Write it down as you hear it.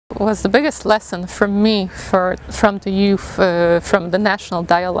was the biggest lesson for me from the youth, from the national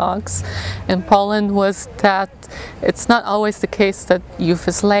dialogues in Poland, was that it's not always the case that youth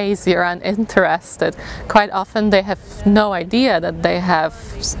is lazy or uninterested. Quite often they have no idea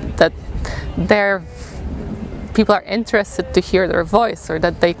that people are interested to hear their voice, or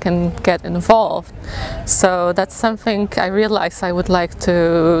that they can get involved. So that's something I realized I would like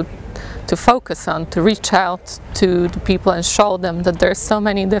to focus on, to reach out to the people and show them that there's so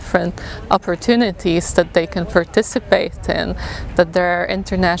many different opportunities that they can participate in, that there are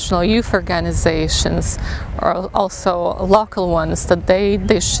international youth organizations, or also local ones, that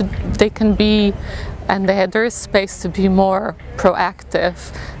they can be, and there is space to be more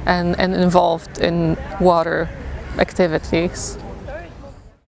proactive and involved in water activities.